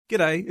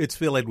G'day, it's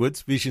Phil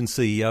Edwards, Vision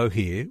CEO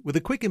here, with a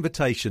quick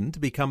invitation to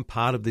become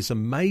part of this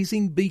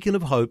amazing beacon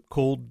of hope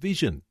called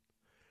Vision.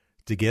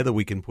 Together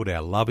we can put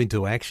our love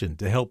into action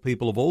to help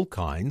people of all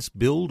kinds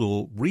build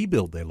or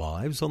rebuild their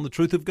lives on the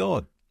truth of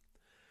God.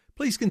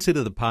 Please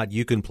consider the part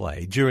you can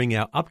play during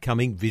our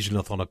upcoming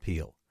Visionathon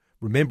appeal,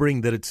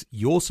 remembering that it's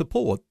your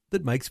support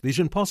that makes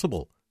Vision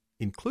possible,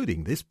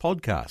 including this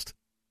podcast.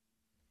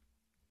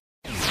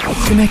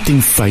 Connecting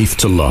faith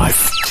to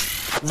life.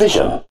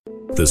 Vision.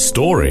 The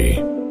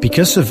story.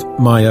 Because of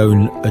my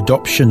own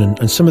adoption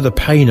and some of the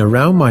pain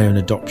around my own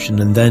adoption,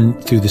 and then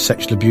through the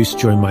sexual abuse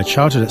during my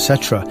childhood,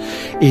 etc.,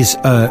 is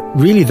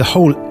really the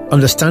whole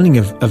understanding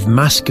of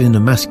masculine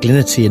and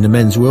masculinity in the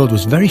men's world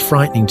was very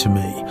frightening to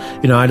me.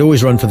 You know, I'd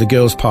always run for the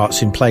girls'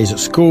 parts in plays at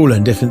school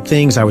and different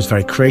things. I was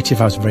very creative.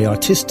 I was very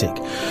artistic.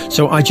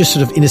 So I just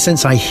sort of, in a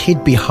sense, I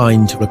hid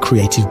behind a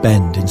creative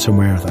bend in some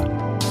way or other.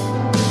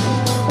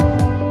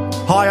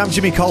 Hi, I'm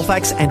Jimmy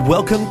Colfax and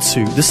welcome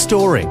to The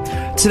Story.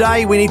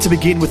 Today we need to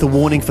begin with a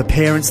warning for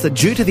parents that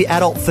due to the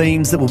adult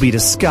themes that will be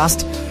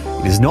discussed,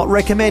 it is not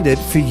recommended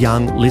for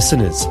young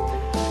listeners.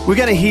 We're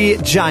going to hear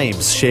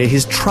James share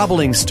his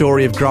troubling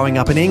story of growing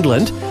up in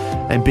England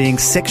and being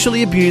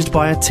sexually abused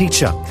by a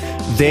teacher.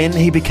 Then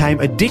he became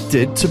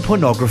addicted to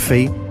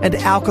pornography and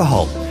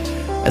alcohol.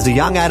 As a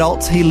young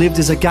adult, he lived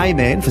as a gay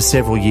man for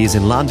several years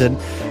in London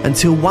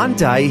until one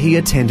day he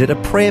attended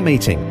a prayer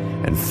meeting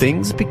and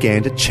things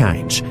began to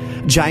change.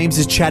 James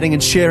is chatting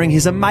and sharing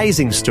his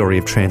amazing story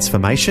of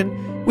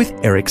transformation with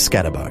Eric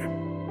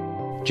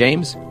Scatterbo.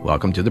 James,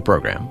 welcome to the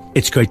program.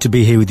 It's great to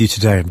be here with you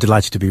today. I'm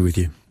delighted to be with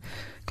you.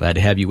 Glad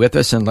to have you with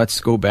us, and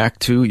let's go back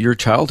to your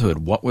childhood.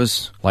 What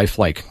was life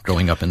like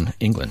growing up in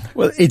England?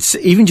 Well, it's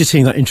even just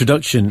hearing that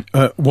introduction.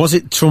 Was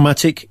it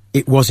traumatic?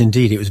 It was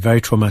indeed. It was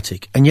very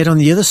traumatic. And yet on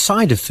the other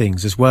side of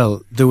things as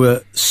well, there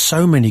were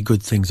so many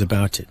good things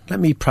about it. Let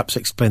me perhaps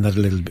explain that a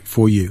little bit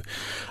for you.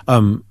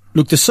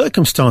 Look, the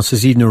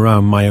circumstances even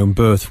around my own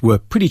birth were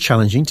pretty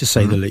challenging, to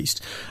say the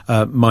least.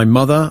 My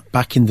mother,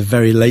 back in the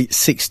very late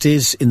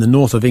 60s in the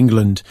north of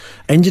England,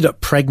 ended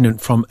up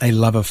pregnant from a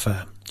love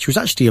affair. She was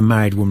actually a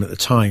married woman at the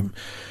time.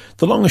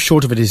 The long and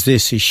short of it is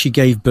this, is she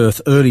gave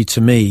birth early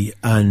to me,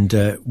 and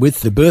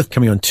with the birth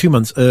coming on 2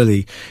 months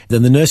early,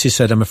 then the nurses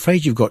said, I'm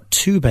afraid you've got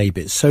two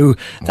babies. So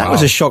that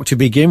was a shock to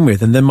begin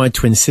with, and then my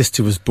twin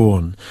sister was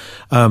born.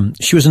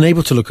 She was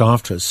unable to look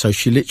after us, so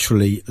she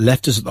literally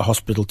left us at the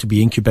hospital to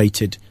be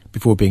incubated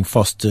before being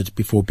fostered,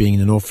 before being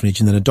in an orphanage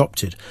and then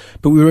adopted.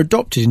 But we were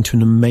adopted into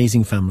an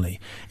amazing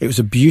family. It was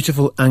a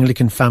beautiful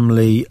Anglican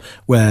family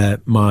where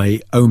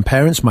my own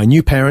parents, my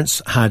new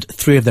parents, had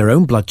three of their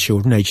own blood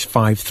children, aged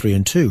 5, 3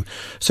 and 2.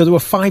 So there were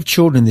 5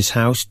 children in this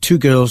house, 2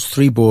 girls,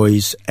 3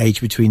 boys,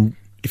 aged between,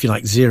 if you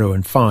like, 0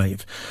 and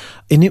 5.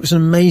 And it was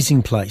an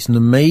amazing place, an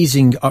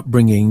amazing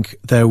upbringing.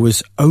 There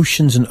was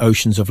oceans and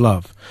oceans of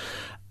love.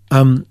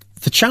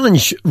 The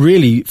challenge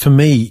really for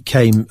me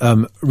came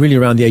really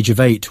around the age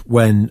of 8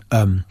 when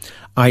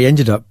I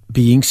ended up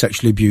being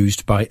sexually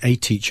abused by a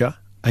teacher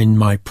in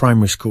my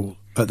primary school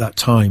at that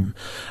time.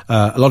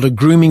 A lot of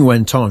grooming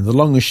went on. The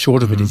long and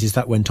short of it is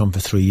that went on for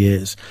 3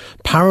 years.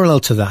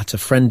 Parallel to that, a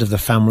friend of the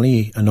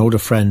family, an older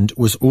friend,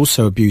 was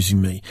also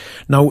abusing me.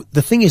 Now,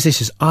 the thing is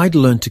this, is I'd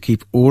learned to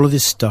keep all of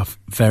this stuff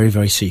very,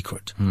 very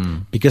secret.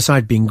 Because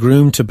I'd been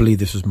groomed to believe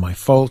this was my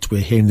fault.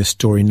 We're hearing this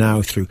story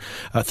now through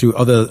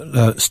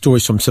other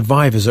stories from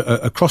survivors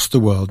across the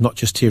world, not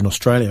just here in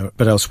Australia,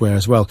 but elsewhere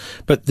as well.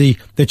 But the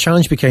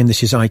challenge became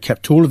this, is I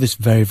kept all of this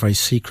very, very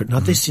secret. Now,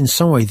 this, in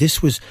some way,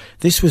 this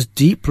was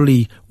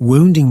deeply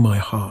wounding my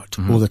heart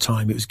all the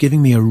time. It was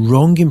giving me a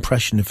wrong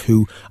impression of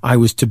who I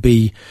was to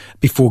be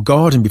before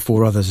God and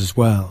before others as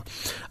well.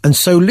 And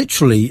so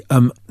literally,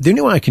 the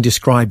only way I can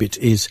describe it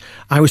is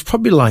I was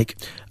probably like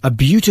a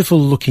beautiful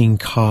looking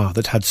car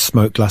that had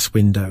smoked glass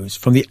windows.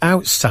 From the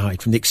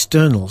outside, from the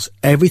externals,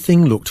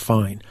 everything looked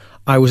fine.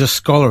 I was a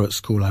scholar at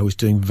school. I was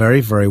doing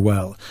very, very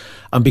well.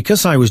 And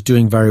because I was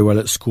doing very well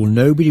at school,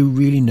 nobody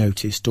really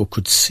noticed or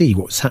could see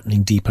what was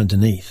happening deep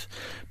underneath.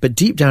 But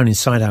deep down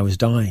inside, I was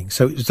dying.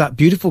 So it was that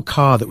beautiful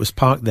car that was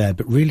parked there,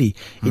 but really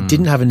it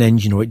didn't have an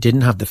engine or it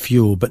didn't have the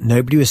fuel, but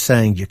nobody was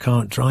saying you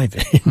can't drive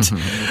it.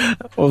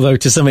 Although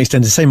to some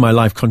extent, the same, my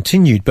life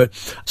continued. But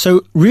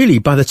so really,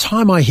 by the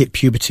time I hit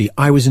puberty,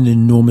 I was in an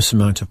enormous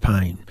amount of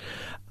pain.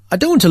 I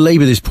don't want to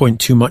labour this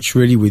point too much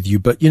really with you,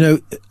 but, you know,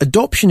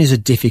 adoption is a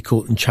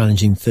difficult and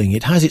challenging thing.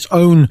 It has its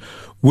own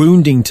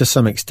wounding to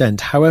some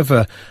extent,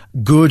 however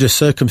good a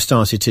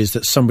circumstance it is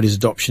that somebody's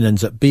adoption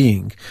ends up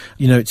being.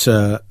 You know, it's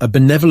a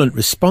benevolent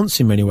response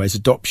in many ways,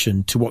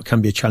 adoption, to what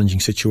can be a challenging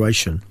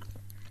situation.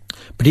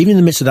 But even in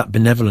the midst of that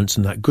benevolence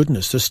and that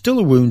goodness, there's still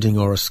a wounding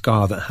or a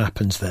scar that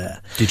happens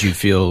there. Did you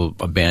feel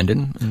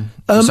abandoned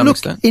to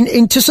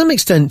some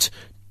extent?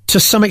 To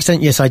some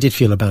extent, yes, I did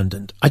feel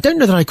abandoned. I don't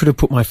know that I could have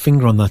put my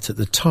finger on that at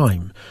the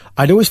time.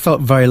 I'd always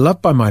felt very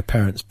loved by my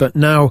parents, but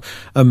now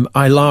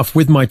I laugh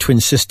with my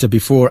twin sister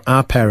before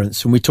our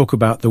parents, and we talk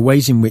about the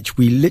ways in which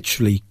we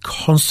literally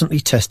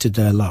constantly tested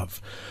their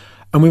love.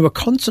 And we were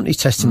constantly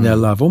testing their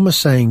love,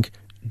 almost saying,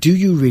 do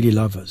you really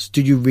love us?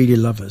 Do you really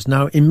love us?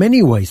 Now, in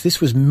many ways,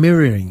 this was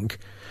mirroring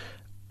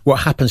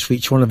what happens for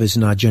each one of us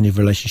in our journey of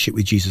relationship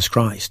with Jesus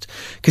Christ.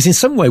 Because in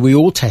some way, we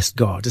all test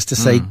God as to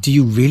say, do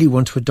you really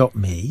want to adopt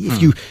me?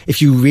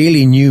 If you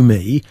really knew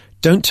me,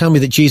 don't tell me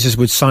that Jesus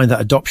would sign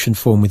that adoption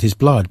form with his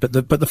blood. But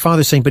the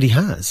Father's saying, but he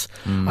has.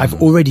 I've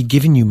already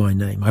given you my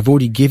name. I've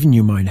already given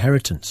you my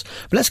inheritance.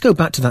 But let's go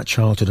back to that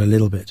childhood a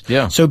little bit.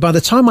 Yeah. So by the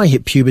time I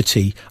hit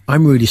puberty,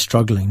 I'm really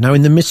struggling. Now,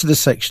 in the midst of the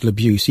sexual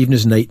abuse, even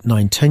as an 8,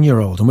 9,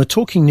 10-year-old, and we're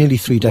talking nearly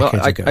 3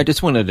 decades ago. I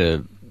just wanted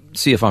to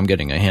see if I'm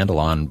getting a handle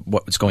on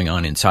what's going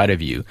on inside of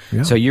you.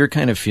 Yeah. So you're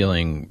kind of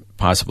feeling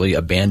possibly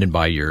abandoned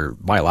by your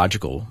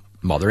biological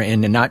mother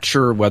and not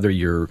sure whether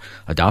your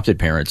adopted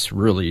parents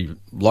really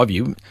love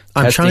you.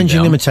 I'm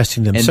challenging them and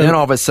testing them. And so, then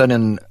all of a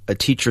sudden, a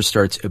teacher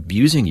starts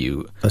abusing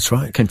you. That's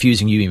right.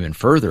 Confusing you even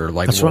further.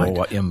 Like, that's well,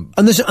 right. And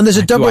there's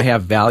a double. Do I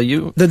have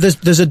value?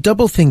 There's a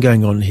double thing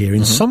going on here.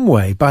 In some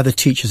way, by the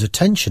teacher's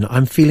attention,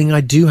 I'm feeling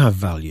I do have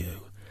value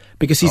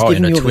because he's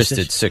giving me in a all twisted,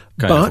 this. sick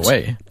kind of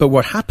way. But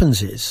what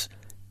happens is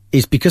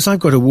because I've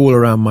got a wall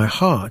around my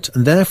heart,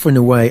 and therefore, in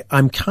a way,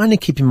 I'm kind of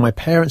keeping my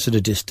parents at a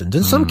distance.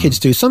 And some kids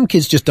do. Some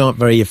kids just aren't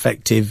very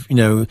effective,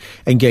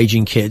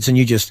 engaging kids. And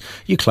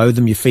you clothe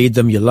them, you feed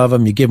them, you love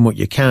them, you give them what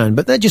you can,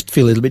 but they just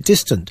feel a little bit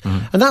distant.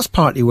 And that's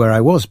partly where I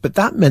was. But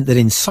that meant that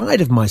inside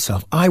of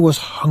myself, I was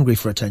hungry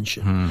for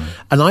attention.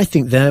 And I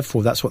think,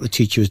 therefore, that's what the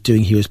teacher was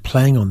doing. He was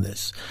playing on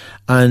this.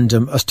 And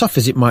as tough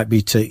as it might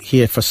be to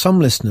hear for some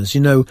listeners,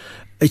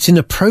 it's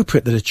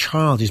inappropriate that a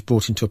child is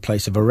brought into a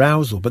place of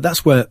arousal, but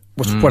that's what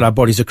our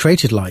bodies are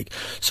created like.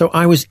 So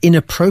I was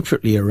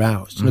inappropriately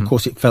aroused, and of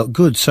course it felt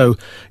good. So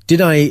did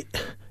I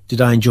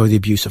enjoy the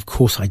abuse? Of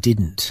course I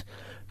didn't.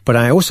 But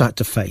I also had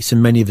to face,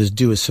 and many of us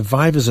do as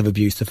survivors of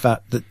abuse, the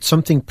fact that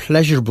something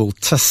pleasurable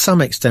to some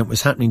extent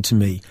was happening to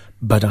me,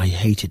 but I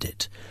hated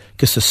it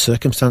because the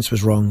circumstance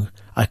was wrong.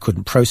 I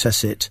couldn't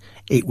process it.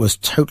 It was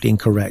totally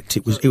incorrect.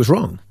 It was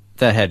wrong.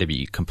 That had to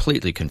be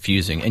completely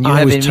confusing. And you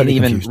hadn't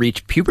even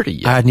reached puberty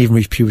yet. I hadn't even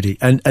reached puberty.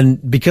 And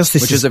because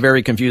Which is a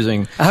very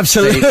confusing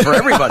absolutely stage for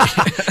everybody.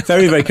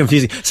 Very, very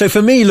confusing. So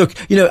for me, look,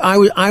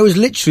 I was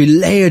literally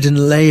layered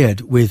and layered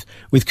with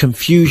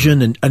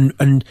confusion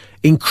and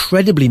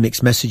incredibly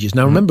mixed messages.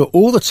 Now remember,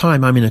 all the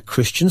time I'm in a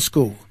Christian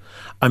school.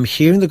 I'm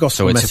hearing the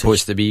gospel message. So it's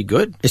supposed to be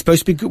good? It's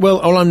supposed to be good. Well,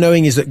 all I'm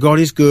knowing is that God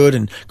is good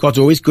and God's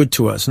always good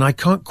to us. And I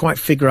can't quite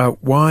figure out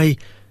why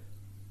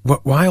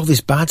all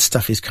this bad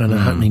stuff is kind of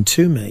happening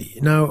to me.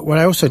 Now, what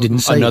I also didn't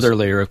say Another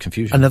layer of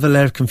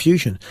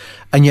confusion.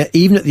 And yet,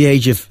 even at the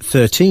age of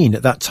 13,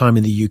 at that time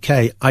in the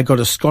UK, I got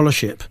a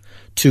scholarship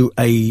to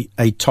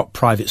a top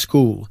private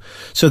school.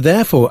 So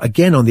therefore,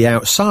 again, on the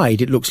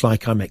outside, it looks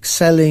like I'm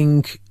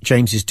excelling.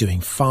 James is doing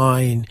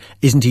fine.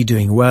 Isn't he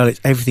doing well?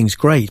 Everything's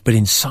great. But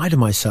inside of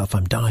myself,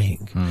 I'm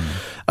dying.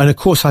 And of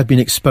course, I've been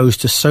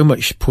exposed to so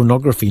much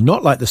pornography,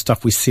 not like the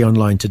stuff we see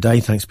online today,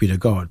 thanks be to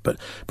God. But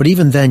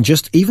even then,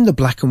 even the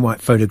black and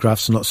white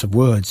photographs and lots of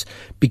words,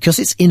 because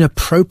it's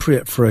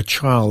inappropriate for a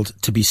child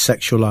to be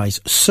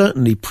sexualized,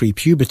 certainly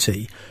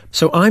pre-puberty.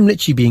 So I'm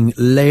literally being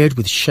layered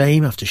with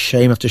shame after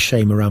shame after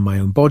shame around my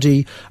own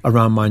body,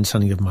 around my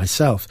understanding of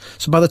myself.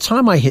 So by the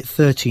time I hit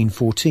 13,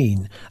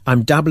 14,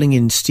 I'm dabbling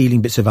in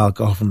stealing bits of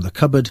alcohol from the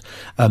cupboard.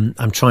 I'm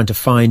trying to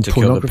find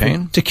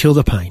pornography. To kill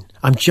the pain.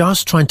 I'm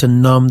just trying to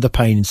numb the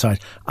pain inside.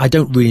 I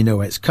don't really know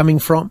where it's coming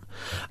from.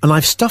 And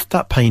I've stuffed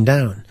that pain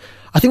down.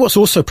 I think what's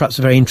also perhaps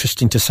very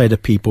interesting to say to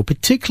people,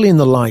 particularly in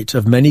the light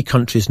of many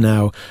countries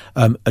now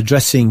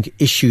addressing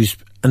issues,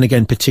 and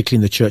again, particularly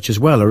in the church as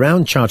well,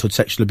 around childhood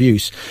sexual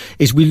abuse,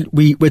 is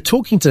we're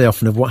talking today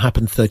often of what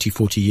happened 30,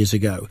 40 years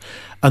ago.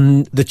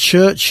 And the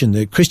church and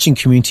the Christian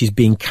community is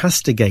being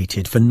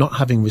castigated for not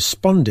having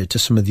responded to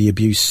some of the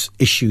abuse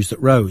issues that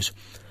rose.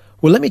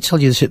 Well, let me tell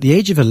you this. At the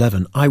age of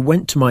 11, I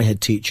went to my head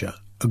teacher,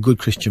 a good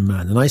Christian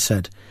man, and I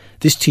said,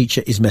 this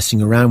teacher is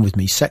messing around with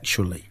me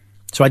sexually.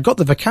 So I'd got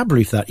the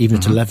vocabulary for that even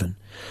at 11.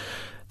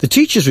 The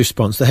teacher's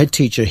response, the head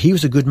teacher, he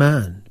was a good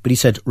man, but he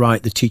said,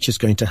 right, the teacher's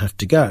going to have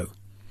to go.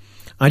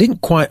 I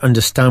didn't quite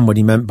understand what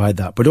he meant by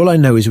that, but all I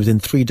know is within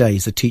 3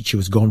 days, the teacher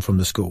was gone from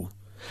the school.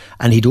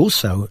 And he'd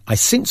also, I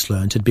since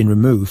learned, had been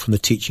removed from the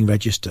teaching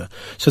register.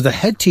 So the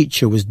head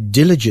teacher was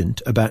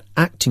diligent about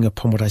acting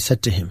upon what I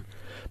said to him.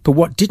 But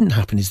what didn't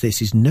happen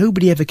is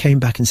nobody ever came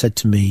back and said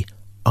to me,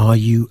 are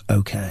you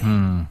okay?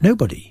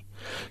 Nobody.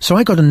 So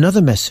I got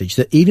another message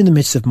that even in the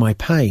midst of my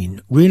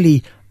pain,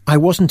 really, I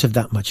wasn't of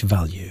that much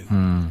value,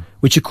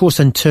 which of course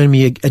then turned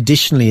me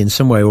additionally in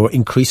some way or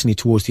increasingly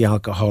towards the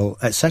alcohol,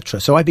 etc.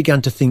 So I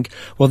began to think,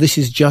 well, this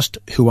is just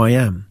who I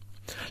am.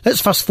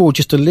 Let's fast forward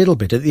just a little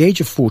bit. At the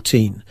age of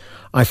 14,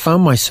 I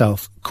found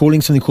myself calling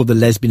something called the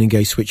Lesbian and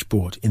Gay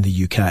Switchboard in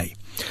the UK.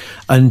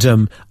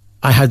 And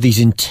I had these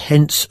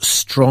intense,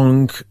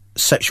 strong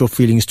sexual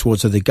feelings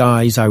towards other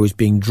guys. I was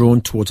being drawn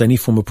towards any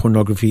form of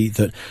pornography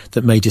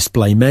that may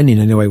display men in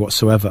any way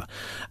whatsoever.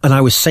 And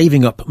I was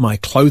saving up my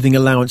clothing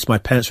allowance. My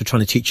parents were trying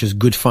to teach us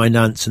good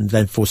finance and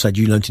therefore said,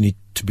 you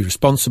to be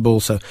responsible.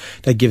 So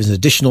they'd give us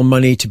additional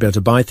money to be able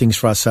to buy things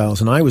for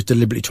ourselves. And I was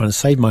deliberately trying to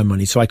save my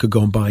money so I could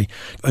go and buy,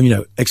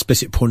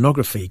 explicit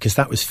pornography, because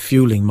that was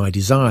fueling my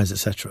desires,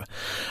 etc.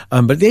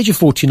 But at the age of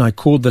 14, I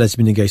called the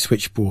Lesbian and Gay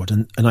Switchboard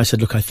and I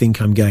said, look, I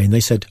think I'm gay. And they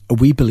said,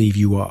 we believe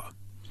you are.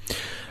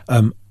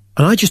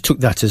 And I just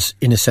took that as,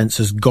 in a sense,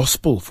 as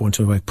gospel, for want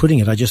of a way of putting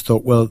it. I just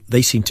thought, well,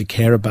 they seem to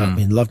care about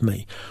me and love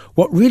me.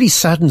 What really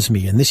saddens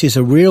me, and this is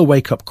a real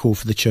wake-up call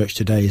for the church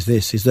today, is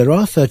there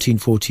are 13,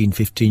 14,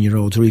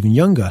 15-year-olds or even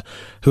younger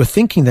who are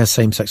thinking they're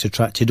same-sex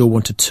attracted or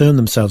want to term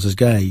themselves as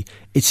gay.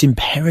 It's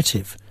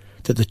imperative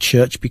that the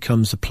church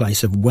becomes a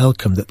place of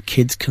welcome, that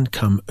kids can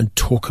come and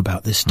talk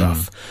about this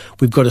stuff.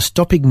 We've got to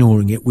stop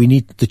ignoring it. We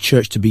need the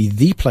church to be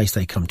the place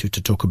they come to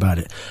talk about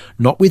it.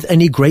 Not with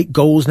any great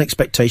goals and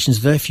expectations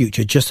of their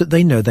future, just that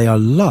they know they are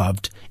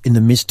loved in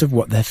the midst of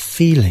what they're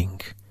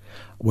feeling.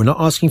 We're not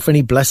asking for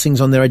any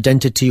blessings on their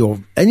identity or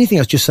anything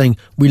else, just saying,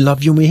 we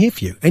love you and we're here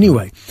for you.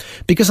 Anyway,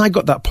 because I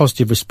got that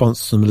positive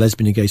response from the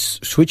Lesbian and Gay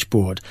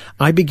Switchboard,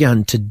 I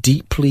began to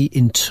deeply,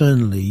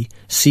 internally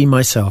see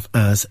myself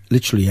as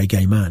literally a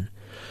gay man.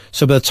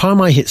 So by the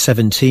time I hit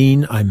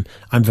 17, I'm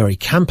very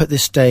camp at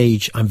this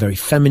stage. I'm very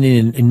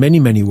feminine in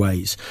many, many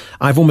ways.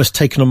 I've almost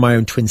taken on my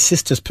own twin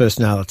sister's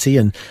personality.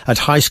 And at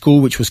high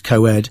school, which was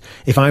co-ed,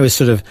 if I was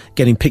sort of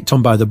getting picked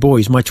on by the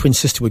boys, my twin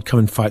sister would come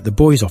and fight the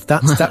boys off.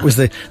 That was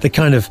the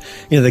kind of,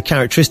 the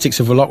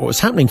characteristics of a lot what was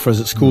happening for us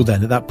at school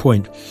then at that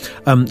point.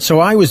 So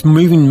I was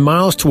moving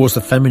miles towards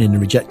the feminine and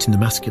rejecting the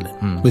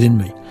masculine within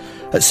me.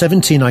 At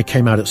 17, I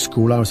came out at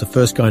school. I was the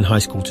first guy in high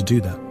school to do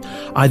that.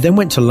 I then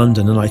went to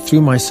London and I threw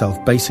myself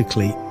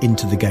basically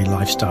into the gay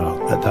lifestyle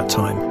at that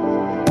time.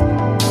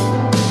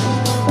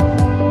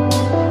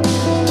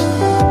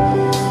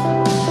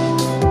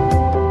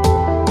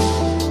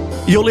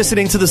 You're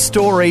listening to The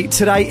Story.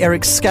 Today,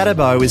 Eric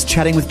Scatterbo is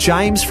chatting with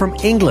James from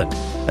England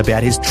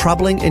about his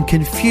troubling and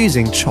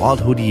confusing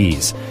childhood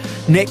years.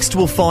 Next,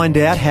 we'll find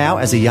out how,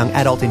 as a young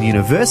adult in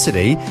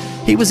university,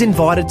 he was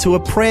invited to a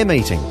prayer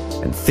meeting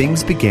and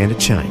things began to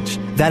change.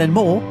 That and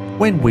more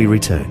when we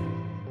return.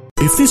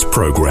 If this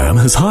program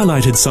has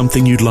highlighted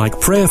something you'd like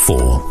prayer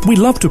for, we'd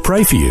love to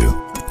pray for you.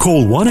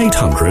 Call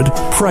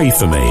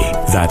 1-800-PRAY-FOR-ME.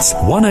 That's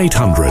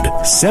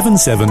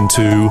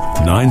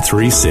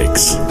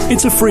 1-800-772-936.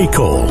 It's a free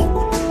call.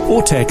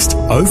 Or text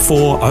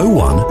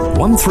 0401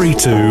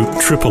 132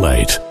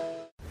 888.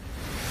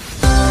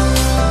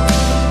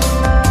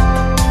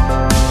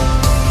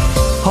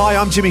 Hi,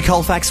 I'm Jimmy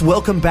Colfax.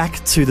 Welcome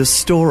back to The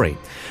Story.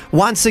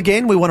 Once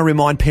again, we want to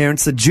remind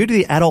parents that due to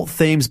the adult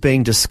themes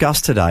being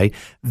discussed today,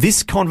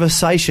 this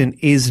conversation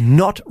is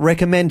not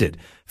recommended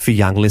for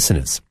young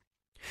listeners.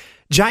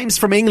 James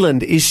from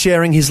England is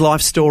sharing his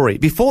life story.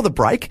 Before the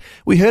break,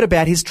 we heard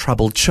about his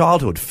troubled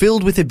childhood,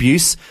 filled with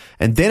abuse,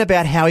 and then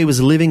about how he was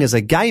living as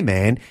a gay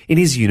man in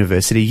his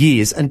university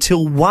years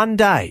until one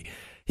day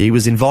he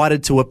was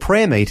invited to a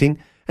prayer meeting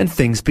and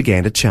things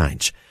began to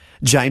change.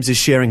 James is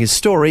sharing his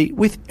story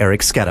with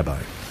Eric Scatterbo.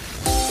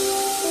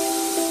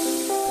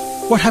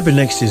 What happened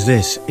next is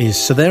this,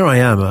 so there I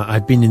am.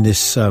 I've been in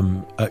this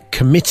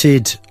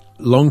committed,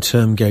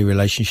 long-term gay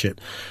relationship,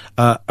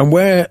 and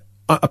where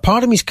a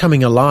part of me is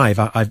coming alive.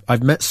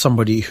 I've met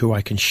somebody who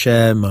I can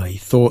share my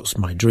thoughts,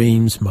 my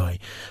dreams, my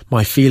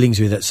feelings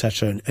with,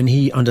 etc. And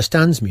he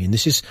understands me. And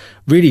this is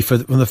really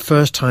one of the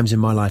first times in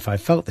my life I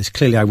felt this.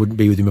 Clearly, I wouldn't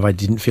be with him if I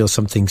didn't feel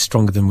something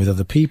stronger than with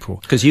other people.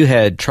 Because you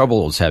had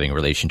troubles having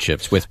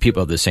relationships with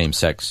people of the same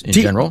sex in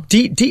general?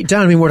 Deep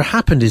down, I mean, what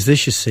happened is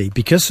this, you see,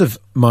 because of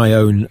my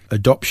own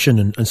adoption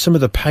and some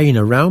of the pain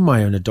around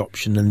my own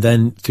adoption, and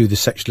then through the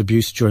sexual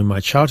abuse during my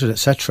childhood,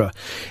 etc.,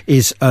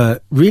 is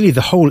really the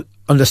whole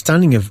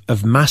understanding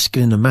of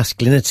masculine and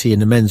masculinity in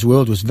the men's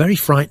world was very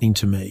frightening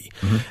to me,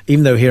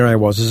 even though here I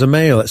was as a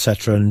male,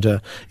 etc. And,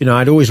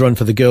 I'd always run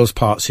for the girls'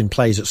 parts in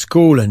plays at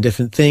school and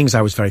different things.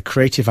 I was very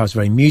creative. I was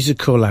very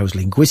musical. I was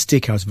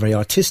linguistic. I was very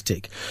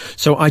artistic.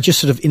 So I just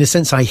sort of, in a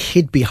sense, I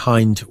hid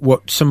behind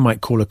what some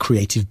might call a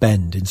creative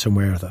bend in some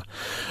way or other.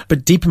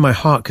 But deep in my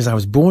heart, because I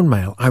was born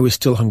male, I was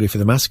still hungry for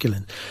the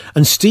masculine.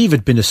 And Steve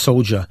had been a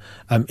soldier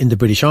in the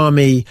British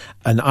Army,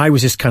 and I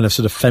was this kind of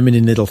sort of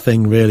feminine little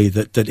thing, really,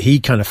 that he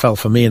kind of fell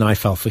for me and I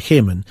fell for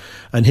him,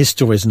 and his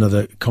story is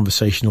another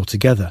conversation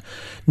altogether.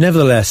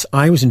 Nevertheless,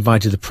 I was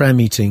invited to the prayer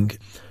meeting,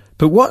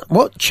 but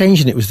what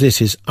changed in it was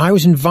this, is I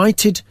was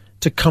invited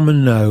to come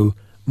and know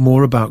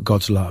more about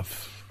God's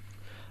love.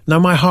 Now,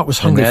 my heart was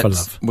hungry for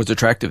love. Was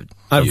attractive.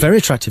 Very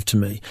attractive to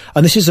me.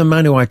 And this is a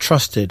man who I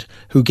trusted,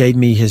 who gave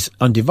me his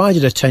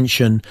undivided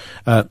attention.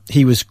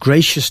 He was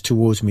gracious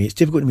towards me. It's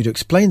difficult for me to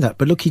explain that,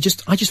 but look, I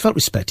just felt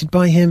respected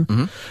by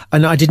him.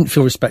 And I didn't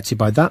feel respected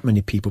by that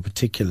many people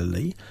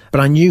particularly, but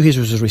I knew his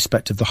was a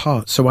respect of the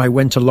heart. So I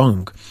went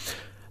along.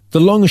 The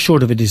long and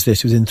short of it is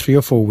this: within 3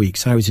 or 4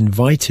 weeks, I was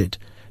invited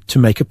to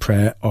make a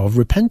prayer of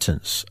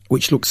repentance,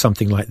 which looks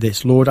something like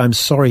this: Lord, I'm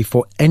sorry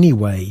for any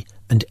way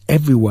and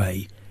every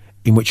way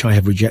in which I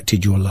have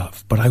rejected your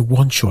love, but I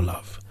want your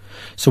love.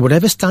 So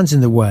whatever stands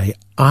in the way,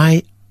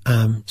 I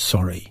am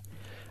sorry.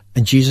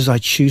 And Jesus, I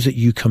choose that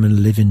you come and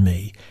live in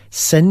me.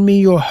 Send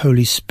me your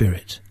Holy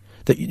Spirit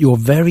that your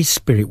very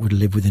spirit would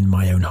live within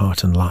my own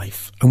heart and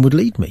life and would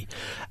lead me.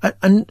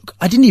 And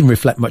I didn't even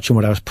reflect much on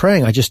what I was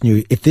praying. I just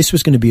knew if this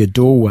was going to be a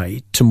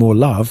doorway to more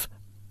love,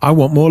 I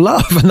want more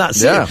love, and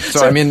that's it.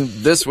 So, I mean,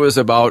 this was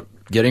about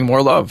getting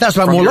more love. That's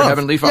about from more your love.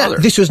 Heavenly Father.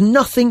 Yeah, this was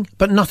nothing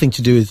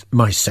to do with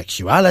my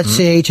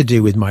sexuality, to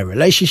do with my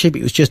relationship.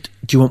 It was just,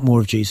 do you want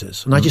more of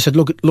Jesus? And I just said,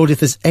 look, Lord, if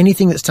there's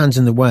anything that stands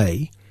in the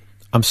way,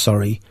 I'm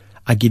sorry.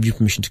 I give you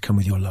permission to come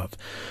with your love.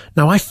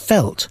 Now, I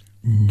felt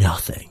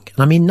nothing.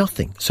 And I mean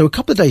nothing. So a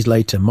couple of days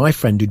later, my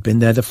friend who'd been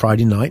there the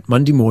Friday night,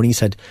 Monday morning,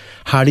 said,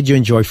 how did you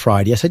enjoy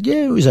Friday? I said,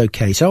 yeah, it was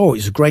okay. He said, it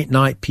was a great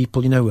night.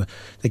 People,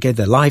 they gave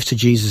their lives to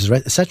Jesus,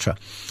 etc.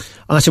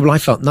 And I said, well, I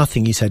felt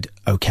nothing. He said,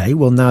 okay,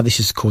 well, now this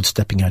is called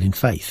stepping out in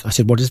faith. I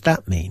said, what does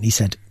that mean? He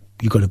said,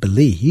 you've got to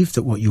believe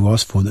that what you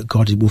ask for, that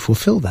God will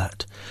fulfill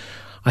that.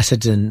 I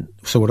said,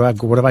 so what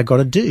have I got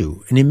to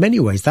do? And in many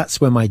ways,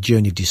 that's where my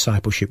journey of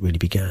discipleship really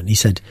began. He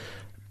said,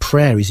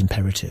 prayer is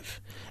imperative.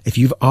 If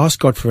you've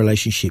asked God for a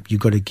relationship, you've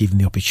got to give him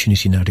the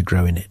opportunity now to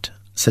grow in it. I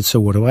said, so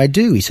what do I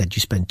do? He said, you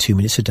spend 2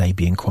 minutes a day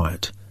being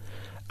quiet.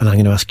 And I'm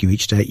going to ask you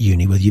each day at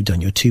uni whether you've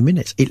done your 2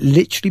 minutes. It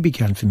literally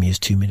began for me as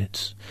 2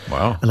 minutes.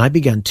 Wow. And I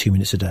began 2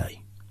 minutes a day.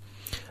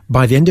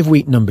 By the end of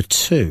week number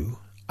 2,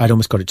 I'd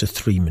almost got it to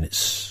 3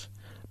 minutes.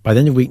 By the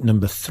end of week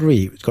number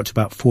 3, it got to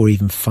about 4,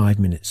 even 5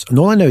 minutes. And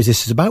all I know is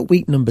this is about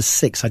week number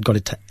 6, I'd got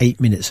it to 8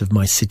 minutes of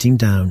my sitting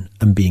down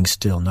and being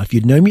still. Now, if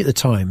you'd known me at the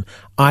time,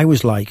 I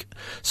was like,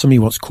 somebody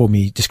once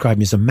described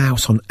me as a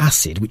mouse on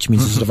acid, which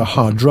means a sort of a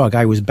hard drug.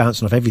 I was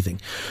bouncing off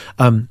everything.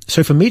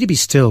 So for me to be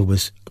still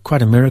was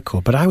quite a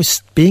miracle. But I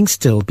was being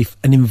still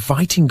and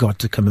inviting God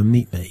to come and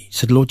meet me. He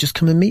said, Lord, just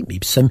come and meet me.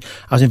 So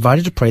I was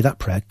invited to pray that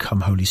prayer,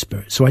 come Holy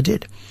Spirit. So I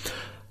did.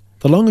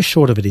 The long and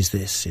short of it is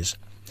this,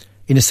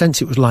 in a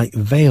sense, it was like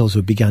veils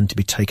began to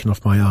be taken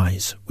off my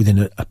eyes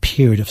within a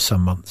period of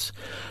some months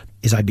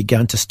as I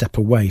began to step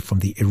away from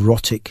the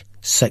erotic,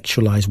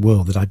 sexualized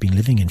world that I'd been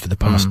living in for the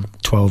past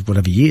 12,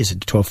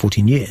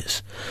 14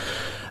 years.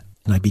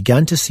 And I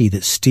began to see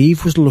that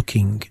Steve was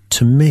looking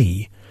to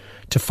me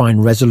to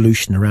find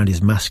resolution around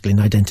his masculine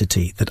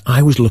identity that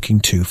I was looking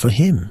to for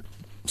him.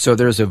 So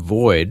there's a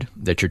void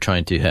that you're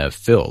trying to have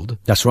filled.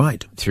 That's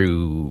right.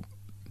 Through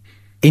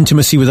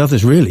intimacy with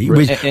others, really.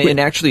 And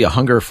actually a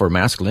hunger for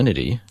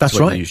masculinity. That's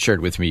what right. You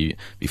shared with me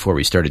before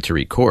we started to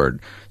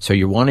record. So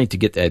you're wanting to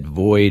get that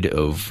void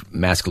of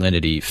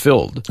masculinity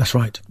filled. That's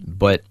right.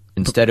 But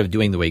instead of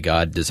doing the way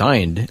God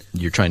designed,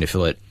 you're trying to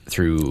fill it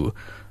through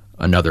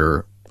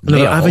another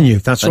male, avenue.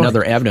 That's another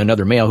right. avenue,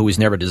 another male who was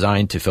never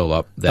designed to fill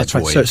up that That's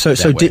right.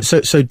 void.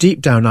 So deep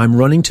down, I'm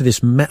running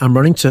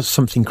to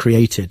something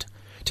created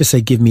to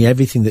say, give me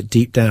everything that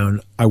deep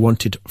down I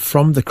wanted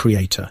from the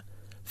Creator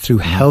through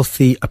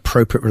healthy,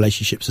 appropriate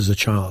relationships as a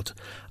child.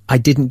 I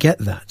didn't get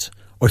that.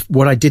 Or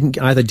what I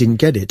either didn't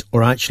get it,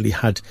 or I actually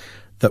had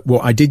that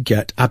what I did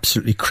get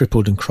absolutely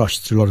crippled and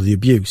crushed through a lot of the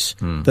abuse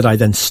that I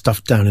then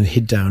stuffed down and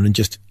hid down and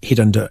just hid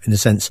under, in a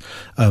sense,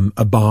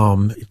 a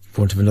balm,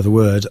 for want of another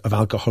word, of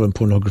alcohol and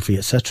pornography,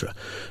 etc.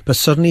 But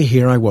suddenly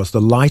here I was, the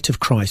light of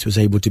Christ was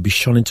able to be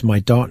shone into my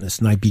darkness,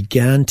 and I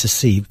began to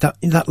see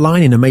that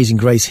line in Amazing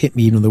Grace hit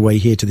me even on the way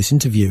here to this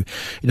interview.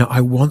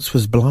 I once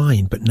was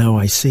blind, but now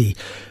I see.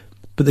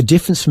 But the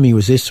difference for me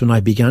was this: when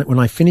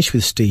I finished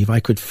with Steve, I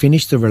could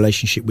finish the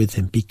relationship with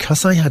him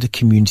because I had a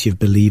community of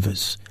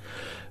believers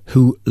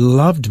who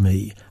loved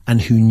me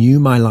and who knew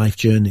my life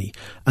journey.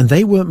 And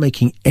they weren't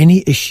making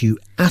any issue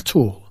at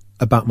all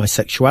about my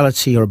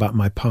sexuality or about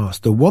my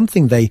past. The one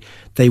thing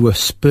they were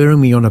spurring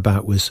me on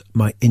about was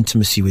my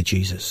intimacy with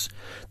Jesus.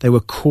 They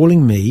were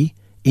calling me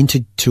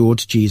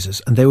towards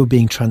Jesus, and they were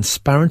being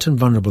transparent and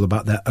vulnerable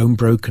about their own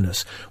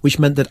brokenness, which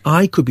meant that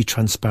I could be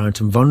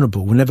transparent and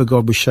vulnerable whenever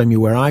God was showing me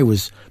where I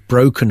was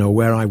broken or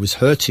where I was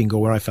hurting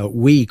or where I felt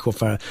weak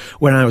or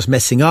when I was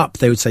messing up.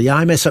 They would say, yeah,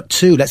 I mess up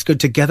too. Let's go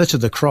together to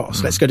the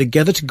cross. Let's go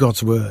together to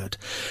God's word.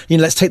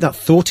 Let's take that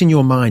thought in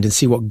your mind and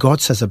see what God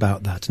says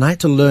about that. And I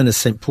had to learn, as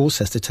St. Paul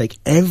says, to take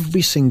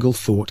every single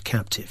thought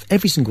captive,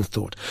 every single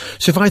thought.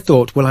 So if I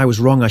thought, well, I was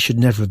wrong, I should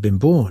never have been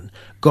born,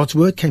 God's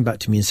word came back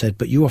to me and said,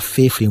 but you are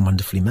fearfully and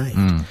wonderfully made.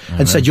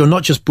 And said, you're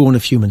not just born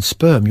of human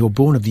sperm, you're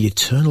born of the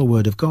eternal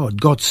word of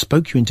God. God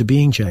spoke you into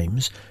being,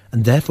 James,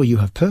 and therefore you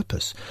have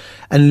purpose.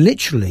 And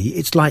literally,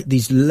 it's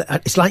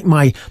like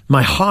my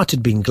heart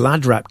had been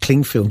glad wrapped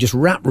cling film, just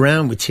wrapped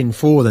around with tin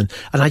foil, and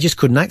I just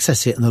couldn't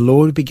access it. And the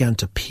Lord began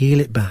to peel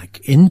it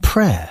back in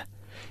prayer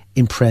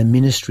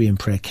ministry and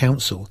prayer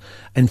counsel,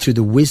 and through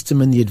the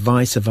wisdom and the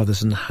advice of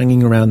others and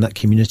hanging around that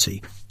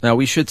community. Now,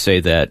 we should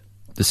say that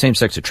the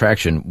same-sex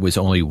attraction was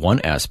only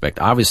one aspect.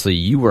 Obviously,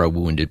 you were a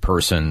wounded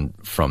person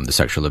from the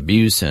sexual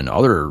abuse and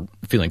other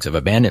feelings of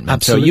abandonment.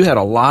 Absolutely. So you had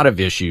a lot of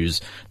issues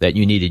that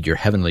you needed your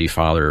Heavenly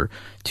Father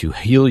to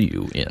heal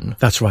you in.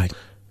 That's right.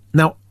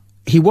 Now,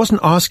 he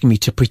wasn't asking me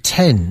to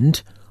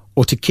pretend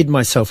or to kid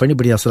myself or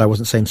anybody else that I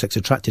wasn't same-sex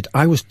attracted.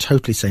 I was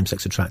totally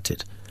same-sex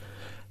attracted.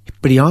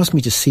 But he asked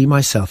me to see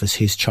myself as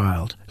his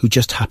child who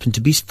just happened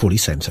to be fully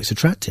same-sex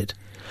attracted.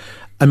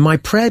 And my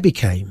prayer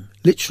became,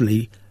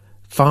 literally,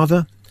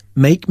 Father,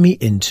 make me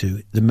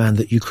into the man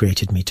that you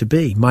created me to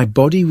be. My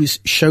body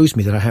shows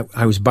me that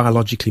I was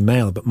biologically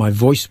male, but my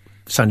voice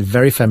sounded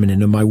very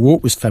feminine and my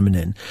walk was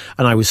feminine,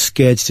 and I was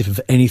scared stiff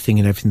of anything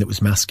and everything that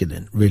was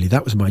masculine. Really,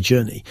 that was my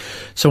journey.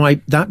 So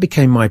that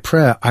became my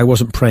prayer. I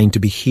wasn't praying to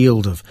be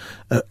healed of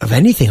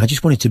anything. I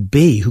just wanted to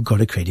be who God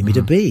had created me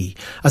to be.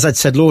 As I'd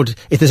said, Lord,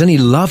 if there's any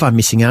love I'm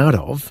missing out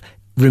of,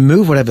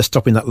 remove whatever's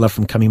stopping that love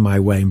from coming my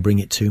way and bring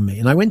it to me.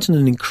 And I went on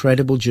an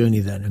incredible journey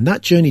then. And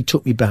that journey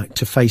took me back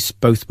to face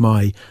both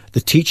the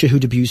teacher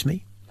who'd abused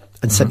me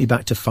and sent me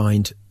back to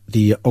find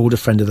the older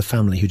friend of the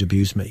family who'd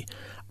abused me.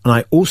 And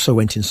I also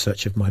went in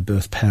search of my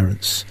birth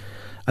parents.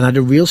 And I had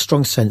a real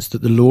strong sense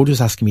that the Lord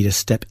was asking me to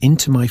step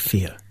into my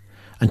fear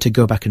and to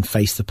go back and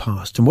face the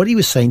past. And what he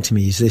was saying to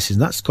me is this,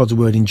 and that's God's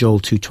word in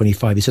Joel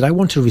 2:25. He said, I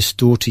want to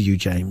restore to you,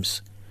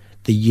 James,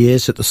 the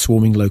years that the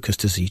swarming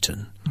locust has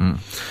eaten.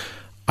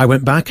 I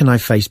went back and I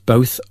faced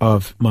both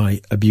of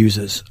my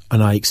abusers,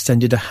 and I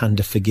extended a hand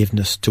of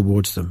forgiveness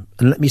towards them.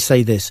 And let me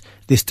say this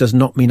does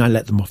not mean I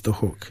let them off the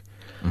hook.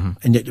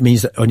 And it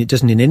means that, and it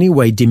doesn't in any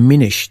way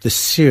diminish the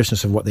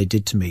seriousness of what they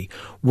did to me.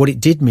 What it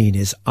did mean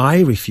is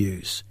I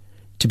refuse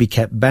to be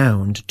kept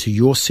bound to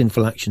your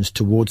sinful actions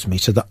towards me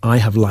so that I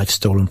have life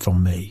stolen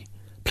from me.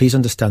 Please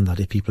understand that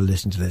if people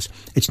listen to this.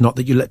 It's not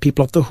that you let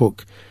people off the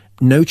hook.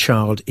 No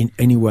child in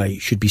any way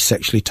should be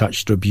sexually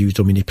touched or abused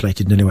or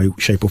manipulated in any way,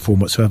 shape or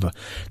form whatsoever.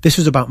 This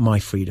was about my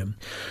freedom.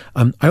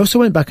 I also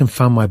went back and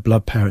found my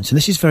blood parents, and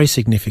this is very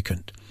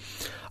significant.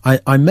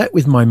 I met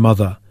with my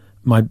mother,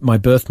 my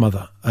birth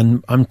mother,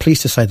 and I'm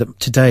pleased to say that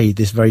today,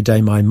 this very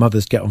day, my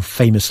mothers get on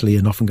famously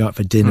and often go out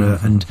for dinner,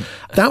 and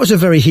that was a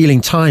very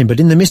healing time. But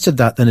in the midst of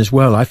that then as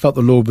well, I felt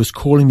the Lord was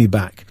calling me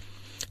back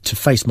to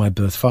face my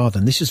birth father,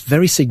 and this is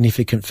very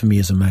significant for me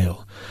as a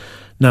male.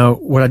 Now,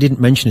 what I didn't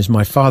mention is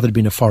my father had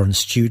been a foreign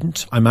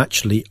student. I'm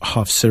actually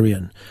half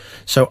Syrian.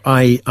 So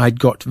I'd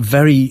got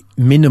very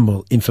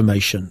minimal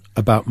information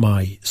about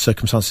my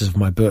circumstances of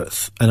my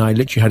birth. And I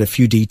literally had a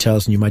few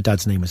details, and knew my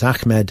dad's name was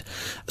Ahmed.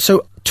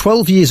 So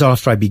 12 years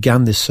after I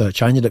began this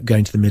search, I ended up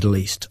going to the Middle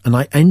East. And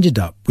I ended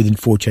up, within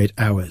 48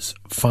 hours,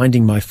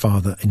 finding my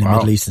father in a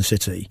Middle Eastern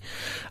city,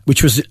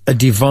 which was a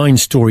divine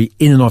story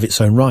in and of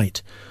its own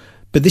right.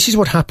 But this is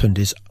what happened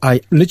is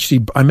I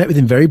met with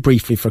him very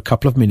briefly for a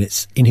couple of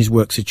minutes in his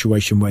work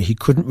situation where he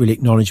couldn't really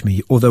acknowledge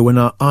me, although when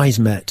our eyes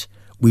met,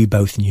 we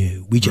both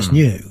knew. We just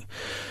knew.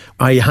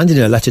 I handed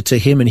a letter to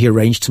him and he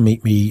arranged to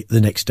meet me the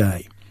next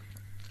day.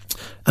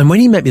 And when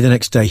he met me the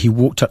next day, he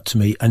walked up to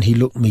me and he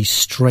looked me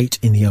straight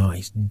in the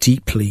eyes,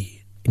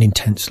 deeply and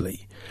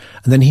intensely.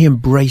 And then he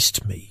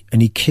embraced me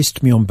and he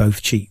kissed me on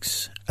both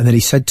cheeks. And then he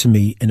said to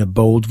me in a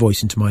bold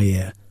voice into my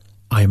ear,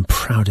 I am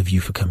proud of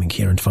you for coming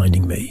here and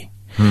finding me.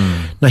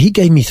 Now, he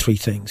gave me three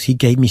things. He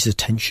gave me his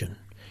attention.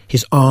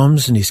 His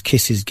arms and his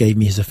kisses gave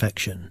me his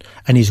affection.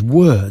 And his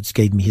words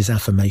gave me his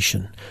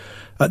affirmation.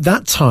 At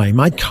that time,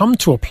 I'd come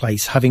to a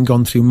place, having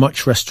gone through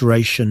much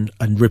restoration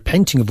and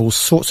repenting of all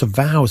sorts of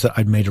vows that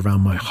I'd made around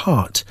my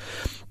heart,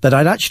 that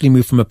I'd actually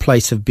moved from a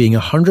place of being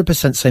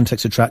 100%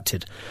 same-sex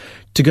attracted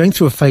to going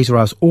through a phase where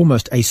I was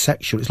almost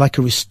asexual. It's like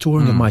a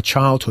restoring of my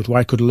childhood, where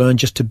I could learn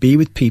just to be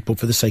with people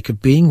for the sake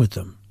of being with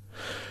them.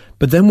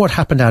 But then what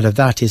happened out of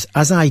that is,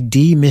 as I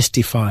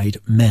demystified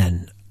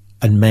men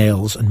and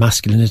males and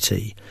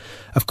masculinity,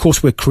 of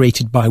course we're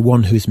created by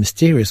one who is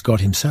mysterious, God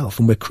himself,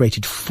 and we're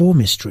created for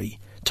mystery,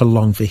 to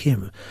long for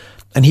him.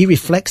 And he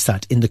reflects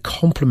that in the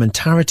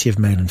complementarity of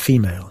male and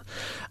female.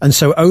 And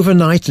so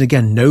overnight, and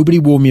again, nobody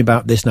warned me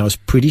about this, and I was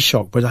pretty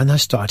shocked, but then I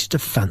started to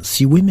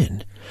fancy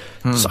women.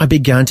 So I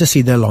began to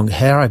see their long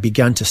hair, I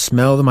began to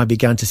smell them, I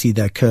began to see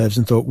their curves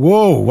and thought,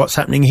 whoa, what's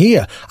happening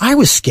here? I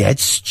was scared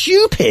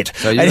stupid.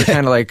 So you were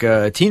kind of like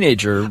a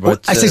teenager.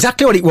 But, that's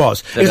exactly what it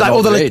was. It was like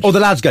all the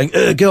lads going,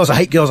 girls, I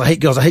hate girls, I hate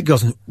girls, I hate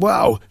girls. And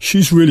wow,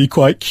 she's really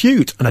quite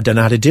cute. And I don't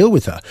know how to deal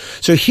with her.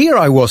 So here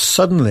I was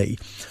suddenly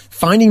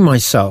finding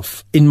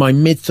myself in my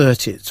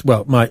mid-30s,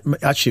 well,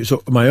 actually it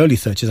was my early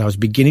 30s, I was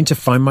beginning to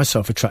find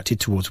myself attracted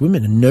towards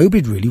women, and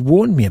nobody really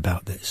warned me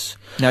about this.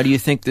 Now, do you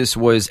think this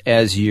was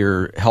as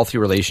your healthy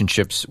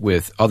relationships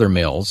with other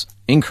males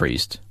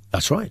increased?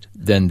 That's right.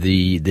 Then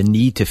the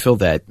need to fill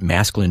that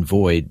masculine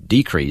void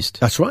decreased?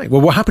 That's right. Well,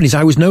 what happened is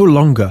I'd no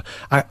longer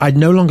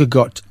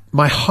got,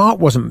 my heart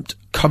wasn't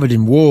covered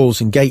in walls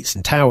and gates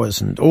and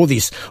towers and all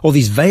these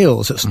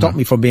veils that stopped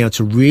me from being able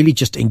to really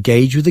just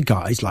engage with the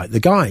guys like the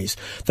guys.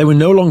 They were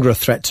no longer a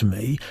threat to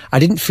me. I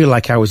didn't feel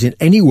like I was in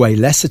any way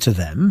lesser to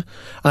them.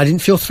 I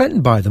didn't feel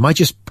threatened by them. I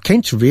just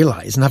came to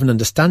realize and have an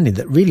understanding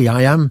that really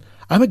I'm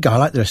a guy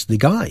like the rest of the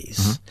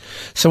guys.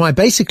 So I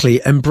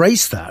basically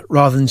embraced that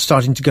rather than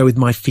starting to go with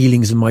my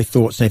feelings and my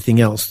thoughts and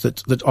everything else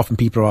that often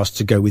people are asked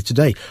to go with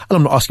today. And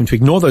I'm not asking them to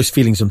ignore those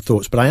feelings and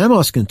thoughts, but I am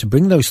asking them to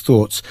bring those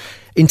thoughts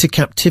into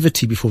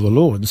captivity before the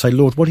Lord and say,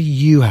 Lord, what do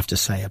you have to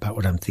say about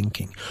what I'm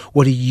thinking?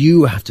 What do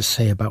you have to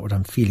say about what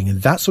I'm feeling?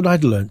 And that's what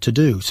I'd learned to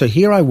do. So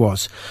here I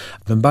was.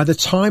 And by the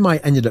time I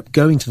ended up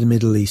going to the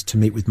Middle East to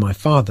meet with my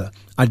father,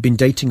 I'd been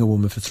dating a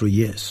woman for 3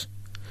 years.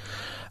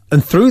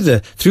 And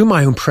through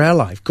my own prayer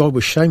life, God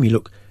was showing me,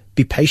 look,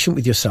 be patient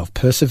with yourself,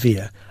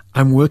 persevere.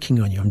 I'm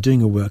working on you. I'm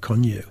doing a work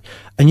on you.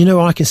 And you know,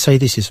 I can say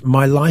this is,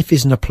 my life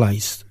isn't a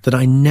place that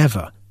I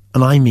never,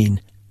 and I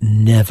mean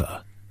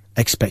never,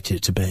 expected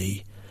it to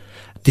be.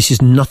 This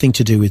is nothing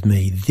to do with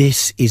me.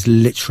 This is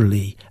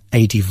literally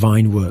a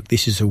divine work.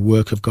 This is a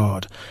work of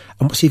God.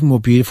 And what's even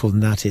more beautiful than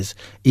that is,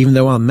 even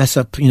though I'll mess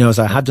up, as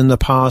I have done in the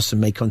past and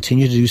may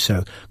continue to do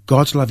so,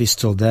 God's love is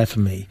still there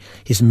for me.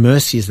 His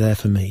mercy is there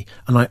for me.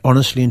 And I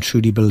honestly and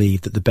truly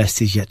believe that the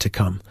best is yet to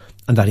come.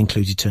 And that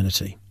includes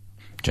eternity.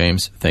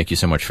 James, thank you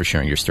so much for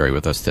sharing your story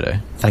with us today.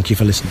 Thank you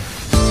for listening.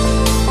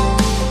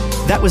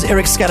 That was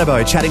Eric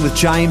Scatterbo chatting with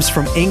James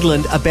from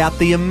England about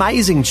the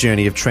amazing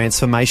journey of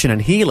transformation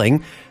and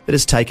healing that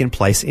has taken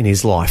place in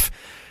his life.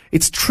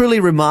 It's truly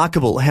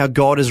remarkable how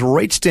God has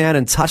reached down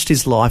and touched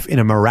his life in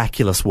a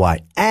miraculous way.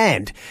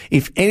 And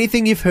if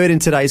anything you've heard in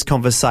today's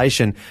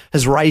conversation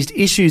has raised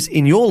issues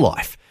in your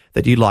life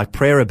that you'd like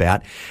prayer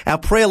about, our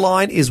prayer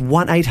line is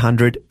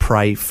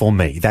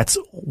 1-800-PRAY-FOR-ME. That's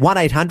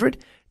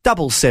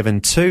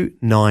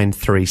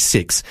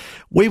 1-800-772-936.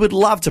 We would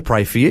love to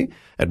pray for you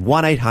at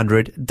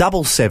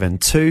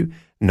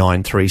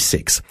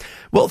 1-800-772-936.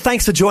 Well,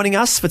 thanks for joining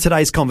us for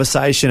today's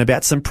conversation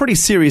about some pretty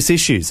serious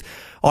issues.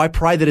 I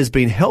pray that has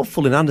been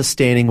helpful in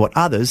understanding what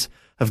others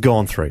have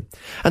gone through.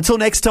 Until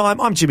next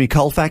time, I'm Jimmy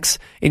Colfax,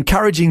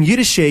 encouraging you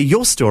to share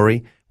your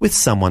story with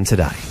someone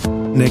today.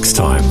 Next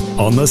time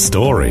on The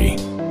Story.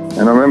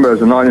 And I remember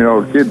as a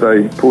 9-year-old kid,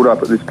 they pulled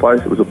up at this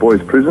place. It was a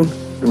boys' prison,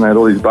 and they had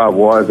all these barbed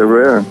wires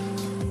everywhere.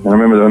 And I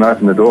remember when they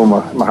opened the door,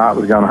 my heart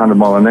was going 100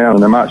 miles an hour,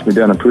 and they marched me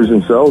down to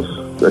prison cells.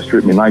 They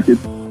stripped me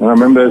naked. And I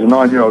remember as a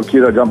 9-year-old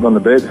kid, I jumped on the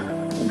bed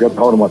and got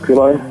hold of my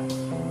pillow,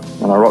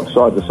 and I rocked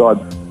side to side,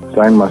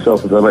 saying to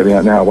myself, if they let me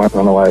out now, I won't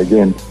run away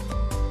again.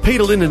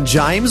 Peter Lyndon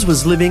James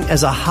was living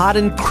as a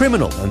hardened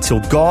criminal until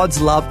God's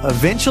love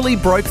eventually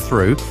broke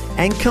through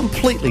and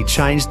completely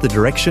changed the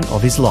direction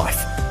of his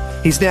life.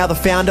 He's now the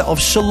founder of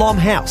Shalom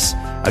House,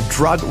 a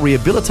drug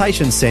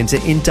rehabilitation centre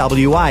in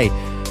WA,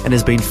 and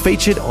has been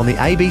featured on the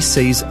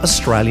ABC's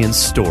Australian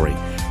Story.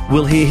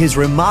 We'll hear his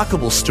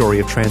remarkable story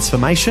of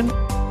transformation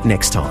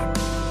next time.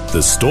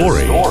 The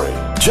Story.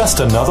 Just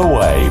another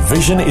way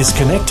Vision is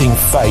connecting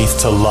faith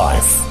to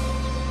life.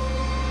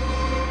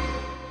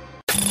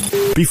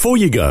 Before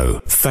you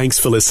go, thanks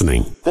for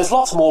listening. There's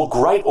lots more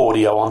great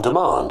audio on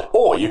demand,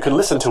 or you can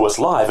listen to us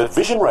live at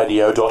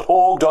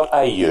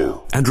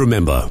visionradio.org.au. And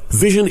remember,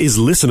 Vision is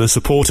listener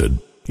supported.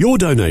 Your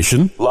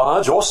donation,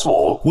 large or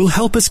small, will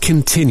help us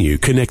continue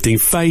connecting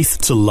faith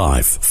to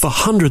life for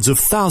hundreds of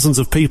thousands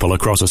of people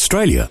across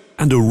Australia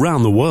and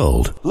around the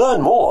world.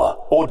 Learn more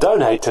or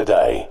donate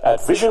today at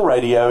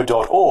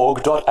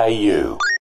visionradio.org.au.